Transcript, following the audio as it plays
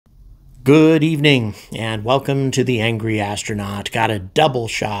Good evening, and welcome to the Angry Astronaut. Got a double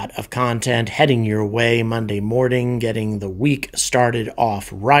shot of content heading your way Monday morning, getting the week started off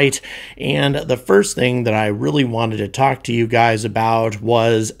right. And the first thing that I really wanted to talk to you guys about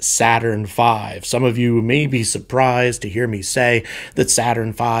was Saturn V. Some of you may be surprised to hear me say that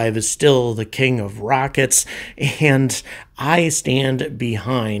Saturn V is still the king of rockets, and I stand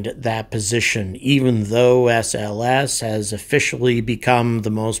behind that position, even though SLS has officially become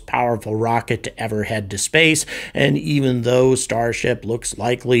the most powerful rocket to ever head to space, and even though Starship looks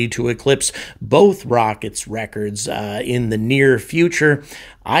likely to eclipse both rockets' records in the near future.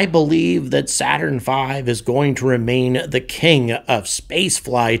 I believe that Saturn V is going to remain the king of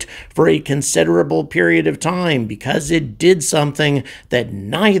spaceflight for a considerable period of time because it did something that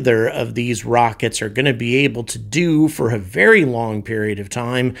neither of these rockets are going to be able to do for a very long period of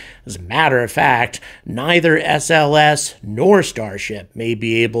time. As a matter of fact, neither SLS nor Starship may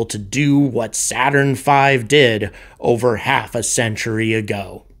be able to do what Saturn V did over half a century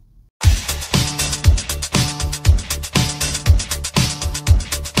ago.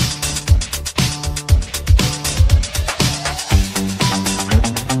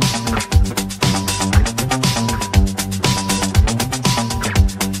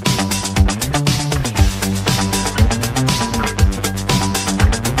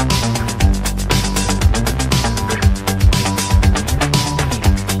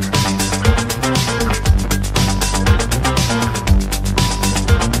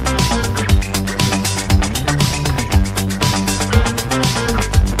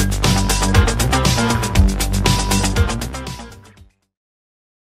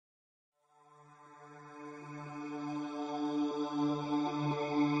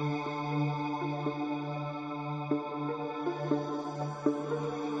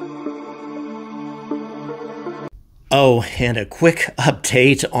 Oh, and a quick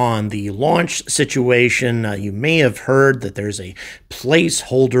update on the launch situation. You may have heard that there's a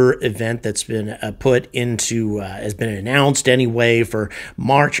placeholder event that's been has been announced anyway for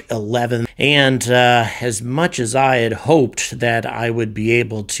March 11th. And as much as I had hoped that I would be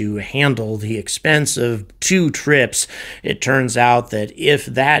able to handle the expense of 2 trips, it turns out that if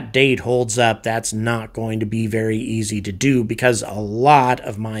that date holds up, that's not going to be very easy to do because a lot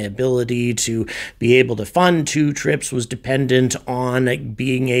of my ability to be able to fund 2 trips was dependent on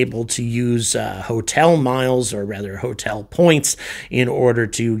being able to use hotel miles, or rather hotel points, in order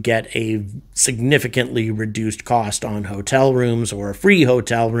to get a significantly reduced cost on hotel rooms or free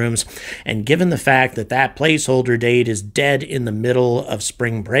hotel rooms. And given the fact that that placeholder date is dead in the middle of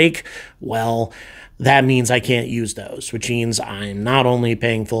spring break, well, that means I can't use those, which means I'm not only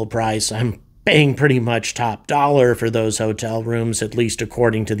paying full price, I'm paying pretty much top dollar for those hotel rooms, at least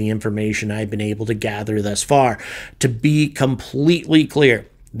according to the information I've been able to gather thus far. To be completely clear,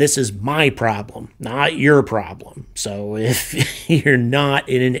 this is my problem, not your problem. So if you're not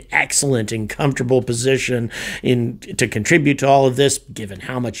in an excellent and comfortable position to contribute to all of this, given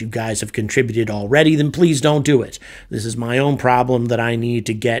how much you guys have contributed already, then please don't do it. This is my own problem that I need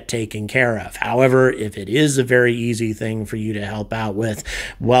to get taken care of. However, if it is a very easy thing for you to help out with,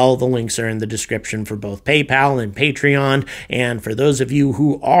 well, the links are in the description for both PayPal and Patreon. And for those of you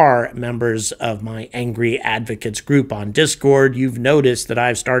who are members of my Angry Advocates group on Discord, you've noticed that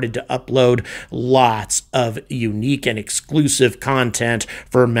I've started to upload lots of unique and exclusive content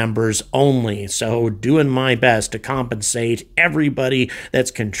for members only. So doing my best to compensate everybody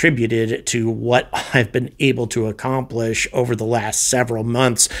that's contributed to what I've been able to accomplish over the last several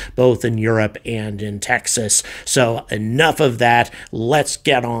months, both in Europe and in Texas. So enough of that. Let's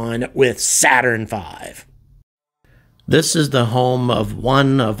get on with Saturn V. This is the home of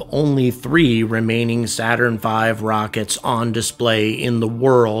one of only 3 remaining Saturn V rockets on display in the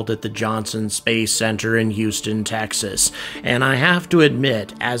world at the Johnson Space Center in Houston, Texas. And I have to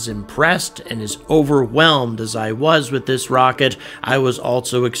admit, as impressed and as overwhelmed as I was with this rocket, I was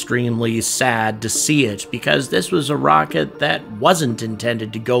also extremely sad to see it, because this was a rocket that wasn't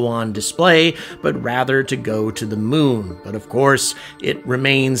intended to go on display, but rather to go to the moon. But of course, it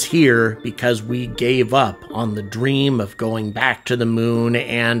remains here because we gave up on the dream of going back to the moon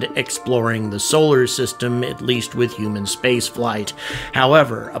and exploring the solar system, at least with human spaceflight.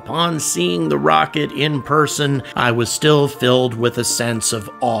 However, upon seeing the rocket in person, I was still filled with a sense of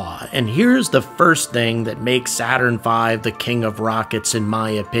awe. And here's the first thing that makes Saturn V the king of rockets, in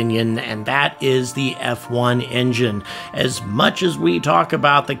my opinion, and that is the F1 engine. As much as we talk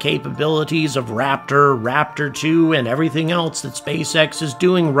about the capabilities of Raptor, Raptor 2, and everything else that SpaceX is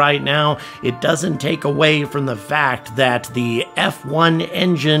doing right now, it doesn't take away from the fact fact that the F1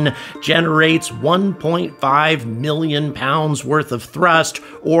 engine generates 1.5 million pounds worth of thrust,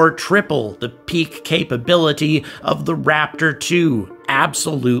 or triple the peak capability of the Raptor 2.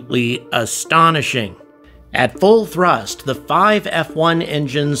 Absolutely astonishing. At full thrust, the 5 F1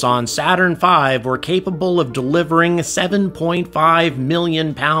 engines on Saturn V were capable of delivering 7.5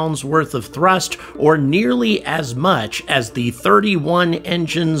 million pounds worth of thrust, or nearly as much as the 31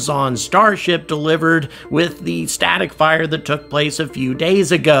 engines on Starship delivered with the static fire that took place a few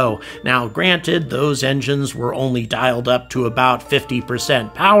days ago. Now, granted, those engines were only dialed up to about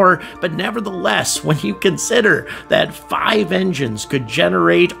 50% power, but nevertheless, when you consider that 5 engines could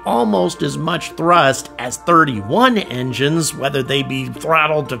generate almost as much thrust as 31 engines, whether they be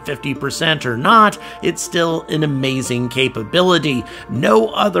throttled to 50% or not, it's still an amazing capability. No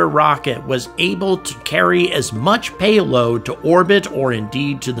other rocket was able to carry as much payload to orbit or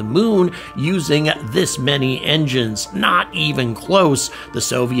indeed to the moon using this many engines. Not even close. The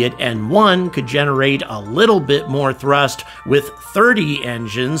Soviet N-1 could generate a little bit more thrust with 30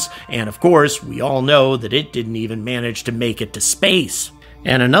 engines, and of course, we all know that it didn't even manage to make it to space.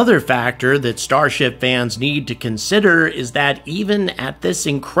 And another factor that Starship fans need to consider is that even at this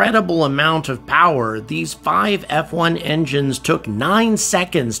incredible amount of power, these 5 F1 engines took 9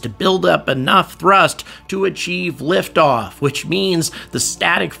 seconds to build up enough thrust to achieve liftoff, which means the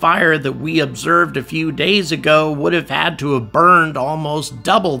static fire that we observed a few days ago would have had to have burned almost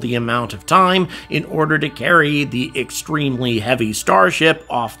double the amount of time in order to carry the extremely heavy Starship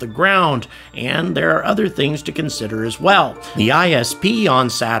off the ground. And there are other things to consider as well. The ISP on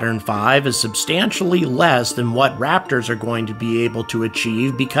Saturn V is substantially less than what Raptors are going to be able to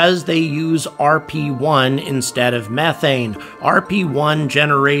achieve because they use RP1 instead of methane. RP1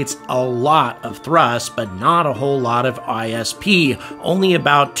 generates a lot of thrust, but not a whole lot of ISP, only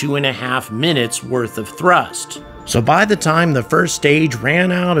about 2.5 minutes worth of thrust. So by the time the first stage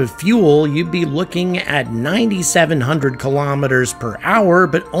ran out of fuel, you'd be looking at 9,700 kilometers per hour,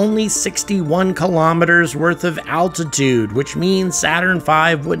 but only 61 kilometers worth of altitude, which means Saturn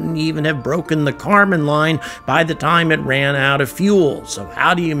V wouldn't even have broken the Kármán line by the time it ran out of fuel. So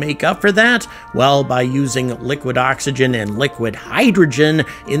how do you make up for that? Well, by using liquid oxygen and liquid hydrogen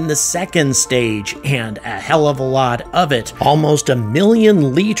in the second stage, and a hell of a lot of it. Almost 1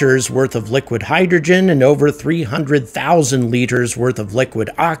 million liters worth of liquid hydrogen and over 300,000 liters worth of liquid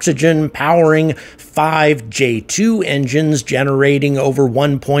oxygen, powering 5 J2 engines, generating over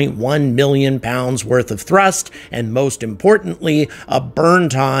 1.1 million pounds worth of thrust, and most importantly, a burn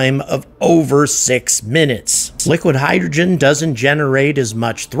time of over 6 minutes. Liquid hydrogen doesn't generate as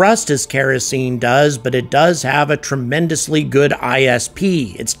much thrust as kerosene does, but it does have a tremendously good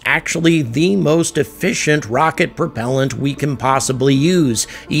ISP. It's actually the most efficient rocket propellant we can possibly use.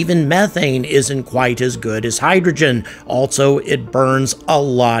 Even methane isn't quite as good as hydrogen. Also, it burns a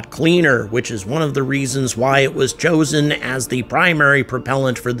lot cleaner, which is one of the reasons why it was chosen as the primary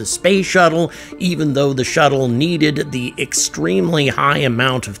propellant for the space shuttle, even though the shuttle needed the extremely high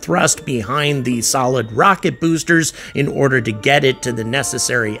amount of thrust behind the solid rocket boosters in order to get it to the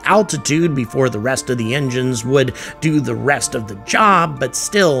necessary altitude before the rest of the engines would do the rest of the job. But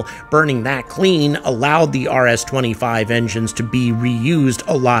still, burning that clean allowed the RS-25 engines to be reused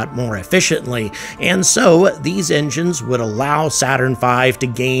a lot more efficiently. And so these engines would allow Saturn V to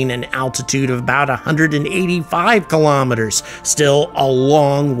gain an altitude of about 185 kilometers, still a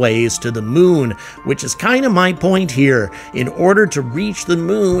long ways to the moon, which is kind of my point here. In order to reach the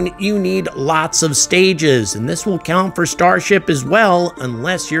moon, you need lots of stages, and this will count for Starship as well,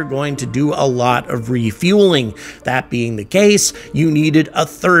 unless you're going to do a lot of refueling. That being the case, you needed a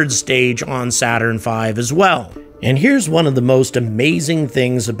third stage on Saturn V as well. And here's one of the most amazing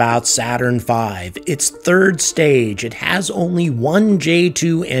things about Saturn V. Its third stage. It has only one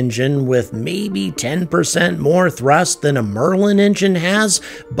J2 engine with maybe 10% more thrust than a Merlin engine has,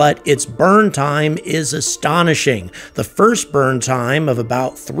 but its burn time is astonishing. The first burn time of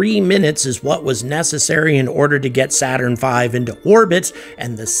about 3 minutes is what was necessary in order to get Saturn V into orbit,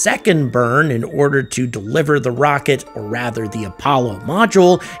 and the second burn in order to deliver the rocket, or rather the Apollo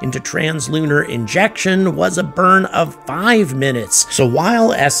module, into translunar injection was a burn of 5 minutes. So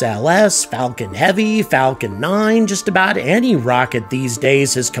while SLS, Falcon Heavy, Falcon 9, just about any rocket these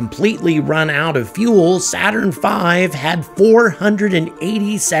days has completely run out of fuel, Saturn V had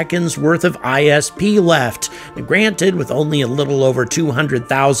 480 seconds worth of ISP left. Now, granted, with only a little over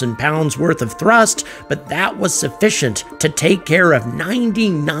 200,000 pounds worth of thrust, but that was sufficient to take care of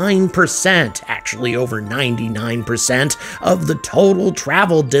 99%, actually over 99%, of the total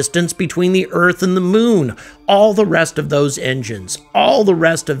travel distance between the Earth and the Moon. all the rest of those engines, all the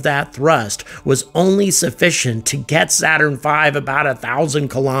rest of that thrust was only sufficient to get Saturn V about 1,000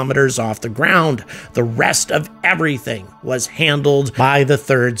 kilometers off the ground. The rest of everything was handled by the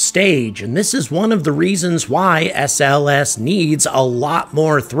third stage, and this is one of the reasons why SLS needs a lot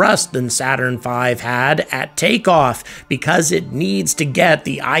more thrust than Saturn V had at takeoff, because it needs to get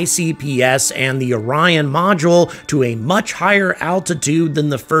the ICPS and the Orion module to a much higher altitude than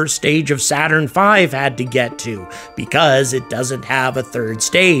the first stage of Saturn V had to get to, because it doesn't have a third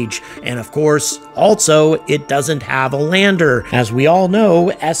stage, and of course also it doesn't have a lander. As we all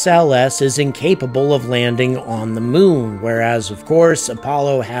know, SLS is incapable of landing on the moon, whereas of course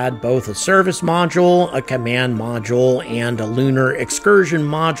Apollo had both a service module, a command module, and a lunar excursion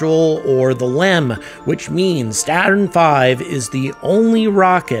module, or the LEM, which means Saturn V is the only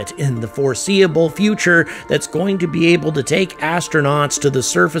rocket in the foreseeable future that's going to be able to take astronauts to the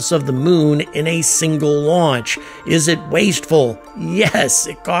surface of the moon in a single launch. Is it wasteful? Yes,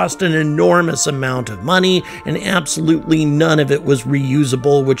 it cost an enormous amount of money, and absolutely none of it was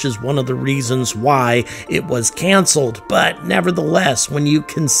reusable, which is one of the reasons why it was canceled. But nevertheless, when you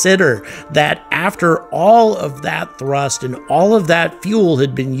consider that after all of that thrust and all of that fuel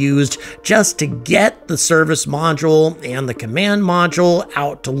had been used just to get the service module and the command module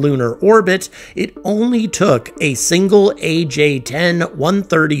out to lunar orbit, it only took a single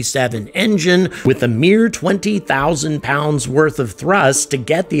AJ-10-137 engine with a mere 20,000 pounds worth of thrust to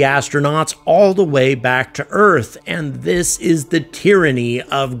get the astronauts all the way back to Earth. And this is the tyranny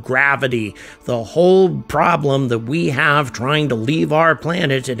of gravity. The whole problem that we have trying to leave our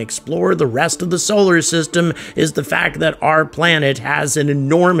planet and explore the rest of the solar system is the fact that our planet has an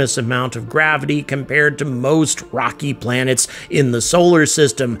enormous amount of gravity compared to most rocky planets in the solar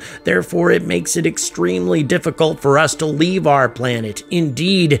system. Therefore, it makes it extremely difficult for us to leave our planet.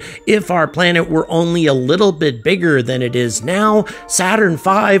 Indeed, if our planet were only a little bit bigger than it is now, Saturn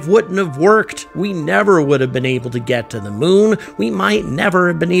V wouldn't have worked. We never would have been able to get to the moon. We might never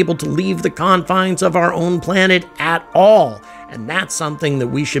have been able to leave the confines of our own planet at all. And that's something that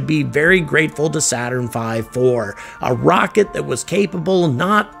we should be very grateful to Saturn V for. A rocket that was capable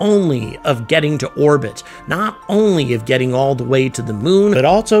not only of getting to orbit, not only of getting all the way to the moon, but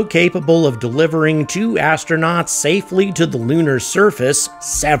also capable of delivering 2 astronauts safely to the lunar surface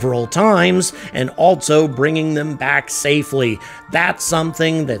several times, and also bringing them back safely. That's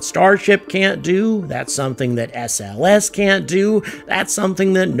something that Starship can't do. That's something that SLS can't do. That's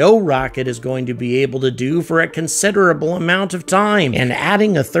something that no rocket is going to be able to do for a considerable amount of time. And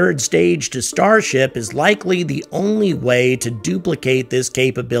adding a third stage to Starship is likely the only way to duplicate this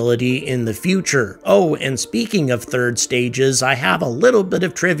capability in the future. Oh, and speaking of third stages, I have a little bit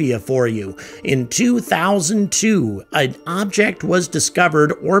of trivia for you. In 2002, an object was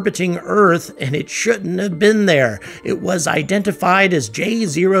discovered orbiting Earth, and it shouldn't have been there. It was identified as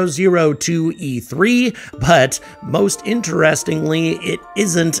J002E3, but most interestingly, it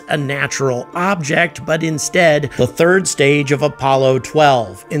isn't a natural object, but instead the third stage of Apollo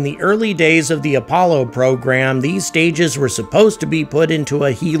 12. In the early days of the Apollo program, these stages were supposed to be put into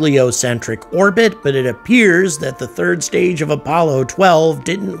a heliocentric orbit, but it appears that the third stage of Apollo 12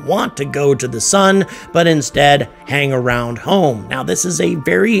 didn't want to go to the sun, but instead hang around home. Now, this is a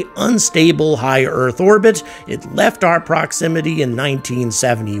very unstable high Earth orbit. It left our proximity in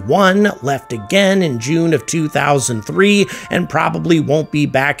 1971, left again in June of 2003, and probably won't be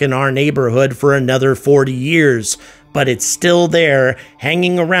back in our neighborhood for another 40 years. But it's still there,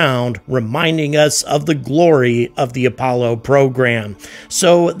 hanging around, reminding us of the glory of the Apollo program.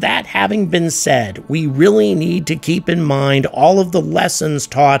 So that having been said, we really need to keep in mind all of the lessons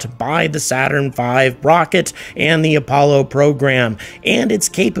taught by the Saturn V rocket and the Apollo program, and its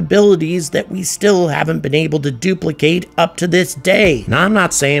capabilities that we still haven't been able to duplicate up to this day. Now, I'm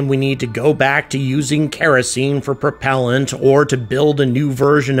not saying we need to go back to using kerosene for propellant or to build a new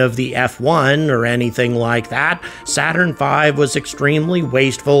version of the F1 or anything like that. Saturn V was extremely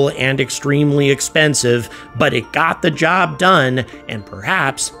wasteful and extremely expensive, but it got the job done, and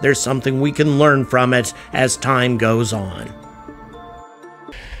perhaps there's something we can learn from it as time goes on.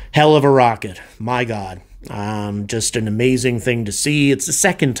 Hell of a rocket, my God. Just an amazing thing to see. It's the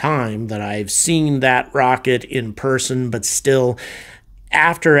second time that I've seen that rocket in person, but still,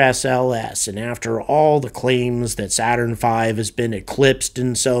 after SLS and after all the claims that Saturn V has been eclipsed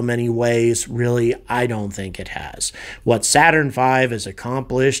in so many ways, really, I don't think it has. What Saturn V has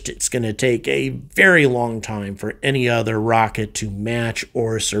accomplished, it's going to take a very long time for any other rocket to match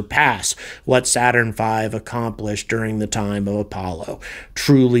or surpass what Saturn V accomplished during the time of Apollo.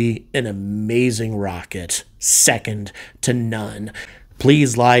 Truly an amazing rocket, second to none.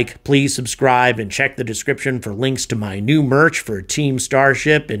 Please like, please subscribe, and check the description for links to my new merch for Team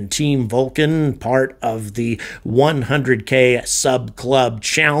Starship and Team Vulcan, part of the 100K Sub Club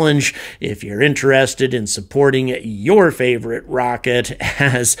Challenge. If you're interested in supporting your favorite rocket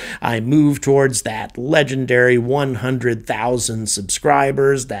as I move towards that legendary 100,000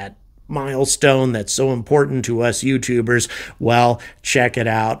 subscribers, that milestone that's so important to us YouTubers, well, check it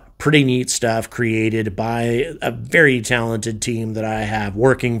out. Pretty neat stuff created by a very talented team that I have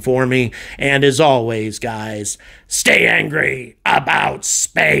working for me. And as always, guys, stay angry about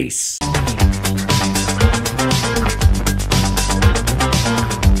space.